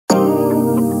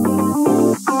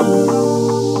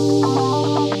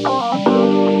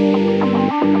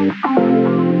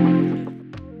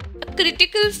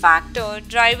typical factor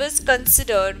drivers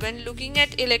consider when looking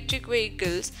at electric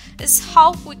vehicles is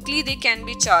how quickly they can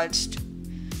be charged.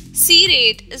 C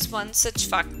rate is one such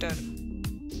factor.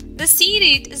 The C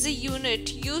rate is a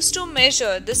unit used to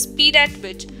measure the speed at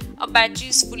which a battery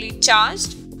is fully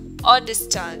charged or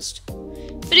discharged.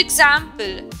 For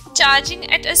example, charging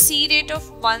at a C rate of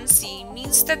 1C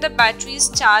means that the battery is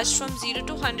charged from 0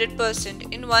 to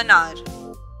 100% in 1 hour.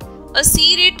 A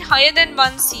C rate higher than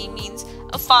 1C means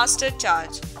a faster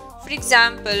charge. For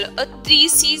example, a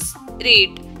 3C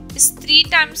rate is 3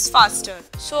 times faster,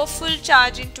 so a full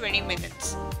charge in 20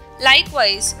 minutes.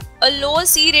 Likewise, a lower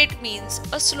C rate means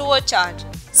a slower charge.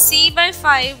 C by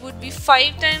 5 would be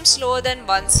 5 times slower than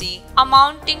 1C,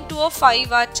 amounting to a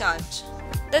 5-hour charge.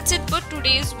 That's it for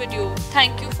today's video.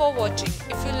 Thank you for watching.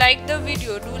 If you like the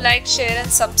video, do like, share and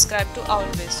subscribe to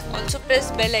Always. Also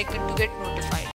press bell icon to get notified.